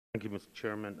Thank you, Mr.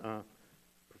 Chairman.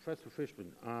 Professor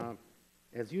Fishman,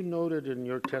 as you noted in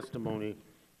your testimony,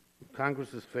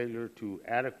 Congress's failure to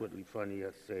adequately fund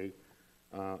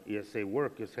ESA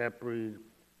work is hampering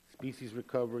species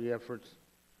recovery efforts.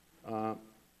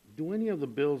 Do any of the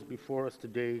bills before us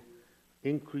today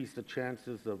increase the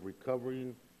chances of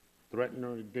recovering threatened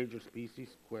or endangered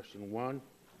species? Question one.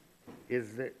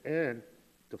 And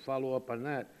to follow up on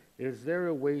that, is there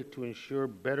a way to ensure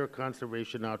better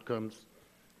conservation outcomes,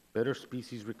 better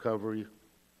species recovery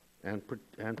and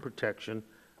protection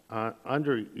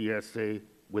under ESA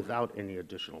without any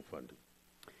additional funding?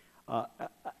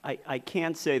 I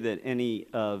can't say that any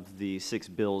of the 6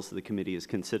 bills the committee is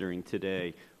considering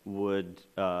today would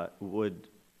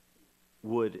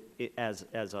as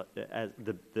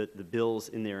the bills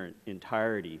in their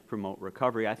entirety promote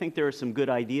recovery. I think there are some good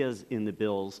ideas in the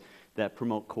bills that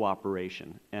promote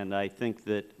cooperation, and I think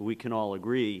that we can all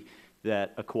agree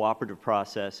that a cooperative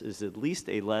process is at least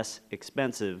a less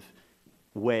expensive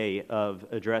way of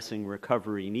addressing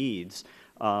recovery needs.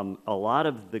 A lot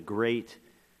of the great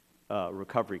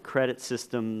recovery credit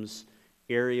systems,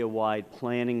 area-wide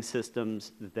planning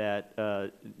systems that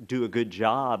do a good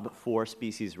job for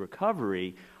species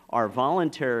recovery are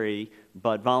voluntary,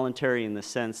 but voluntary in the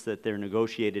sense that they're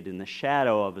negotiated in the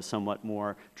shadow of a somewhat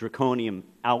more draconian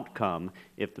outcome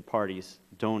if the parties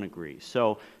don't agree.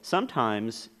 So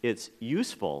sometimes it's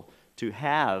useful to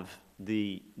have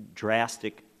the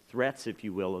drastic threats, if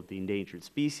you will, of the Endangered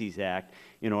Species Act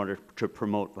in order to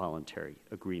promote voluntary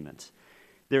agreements.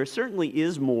 There certainly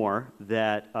is more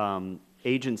that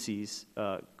agencies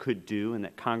could do and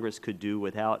that Congress could do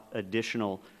without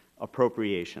additional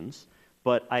appropriations,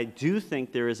 but I do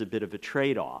think there is a bit of a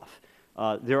trade-off.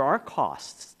 There are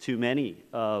costs to many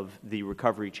of the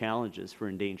recovery challenges for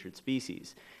endangered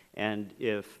species, and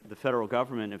if the federal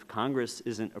government, if Congress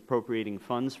isn't appropriating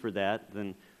funds for that,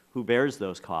 then who bears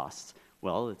those costs?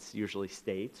 Well, it's usually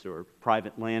states or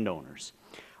private landowners.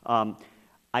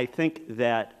 I think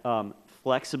that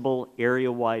flexible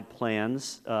area-wide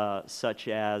plans, such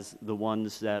as the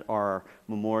ones that are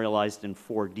memorialized in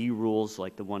 4D rules,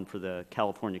 like the one for the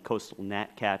California coastal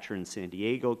gnatcatcher in San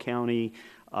Diego County,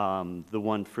 the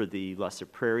one for the lesser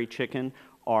prairie chicken,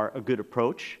 are a good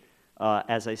approach.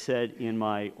 As I said in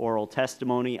my oral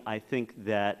testimony, I think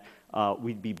that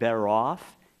we'd be better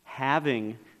off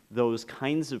having those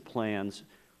kinds of plans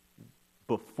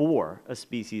before a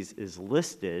species is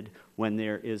listed when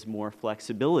there is more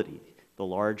flexibility. The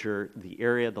larger the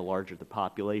area, the larger the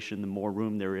population, the more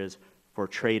room there is for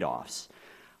trade-offs.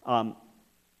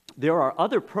 There are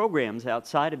other programs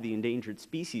outside of the Endangered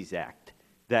Species Act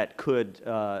that could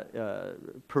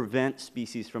prevent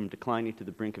species from declining to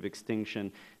the brink of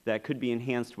extinction that could be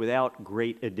enhanced without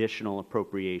great additional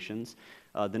appropriations.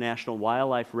 The National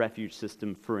Wildlife Refuge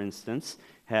System, for instance,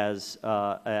 has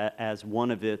as one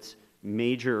of its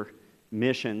major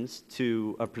missions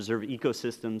to preserve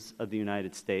ecosystems of the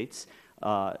United States.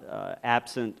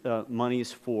 Absent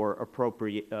monies for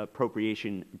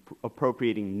appropriating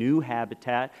new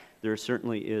habitat, there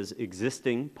certainly is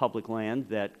existing public land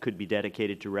that could be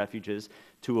dedicated to refuges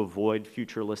to avoid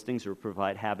future listings or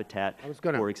provide habitat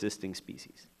for existing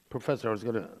species. Professor,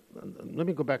 let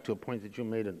me go back to a point that you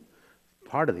made in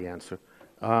part of the answer.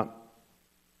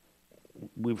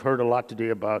 We've heard a lot today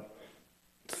about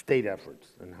state efforts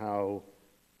and how,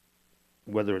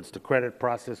 whether it's the credit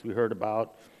process we heard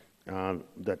about,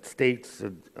 that states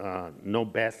know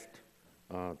best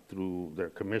through their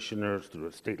commissioners, through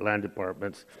the state land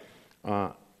departments,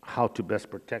 how to best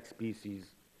protect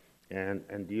species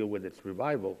and deal with its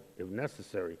revival if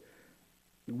necessary.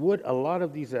 Would a lot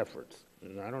of these efforts,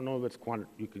 and I don't know if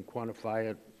you can quantify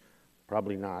it,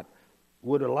 probably not,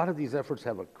 would a lot of these efforts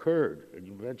have occurred, and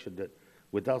you mentioned that,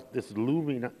 without this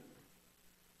looming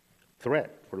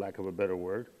threat, for lack of a better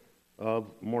word,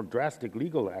 of more drastic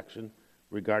legal action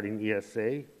regarding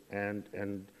ESA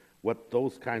and what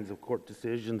those kinds of court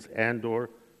decisions and/or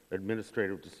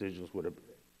administrative decisions would have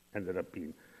ended up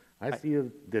being? I see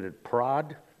did it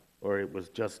prod, or it was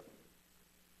just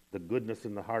the goodness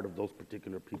in the heart of those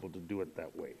particular people to do it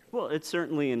that way? Well, it's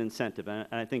certainly an incentive, and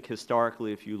I think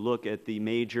historically, if you look at the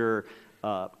major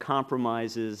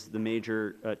compromises, the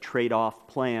major trade-off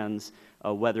plans,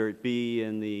 whether it be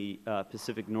in the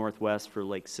Pacific Northwest for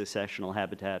lake successional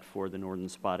habitat for the northern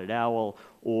spotted owl,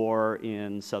 or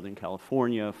in Southern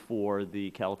California for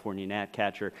the California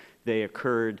gnatcatcher, they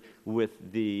occurred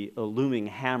with the looming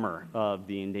hammer of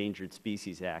the Endangered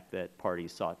Species Act that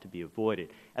parties sought to be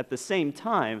avoided. At the same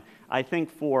time, I think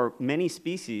for many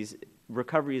species,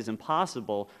 recovery is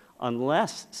impossible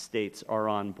unless states are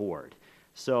on board.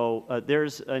 So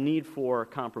there's a need for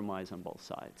compromise on both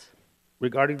sides.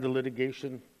 regarding the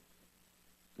litigation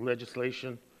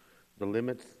legislation, the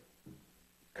limits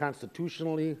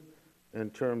constitutionally in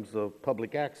terms of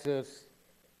public access,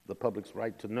 the public's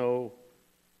right to know,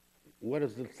 what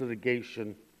does this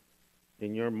litigation,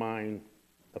 in your mind,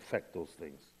 affect those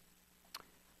things?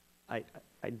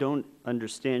 I don't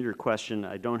understand your question.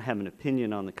 I don't have an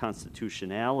opinion on the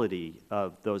constitutionality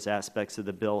of those aspects of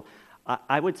the bill.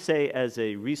 I would say, as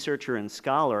a researcher and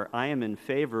scholar, I am in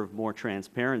favor of more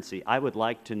transparency. I would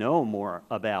like to know more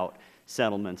about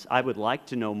settlements. I would like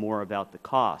to know more about the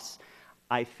costs.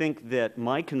 I think that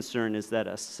my concern is that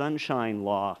a sunshine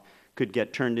law could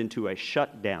get turned into a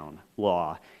shutdown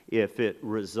law if it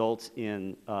results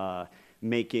in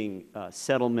making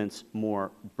settlements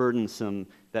more burdensome.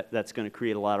 That's going to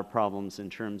create a lot of problems in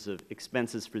terms of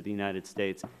expenses for the United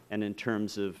States and in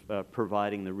terms of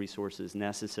providing the resources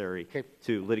necessary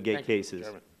to litigate cases.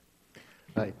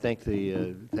 I thank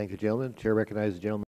the gentleman. Chair recognizes the gentleman.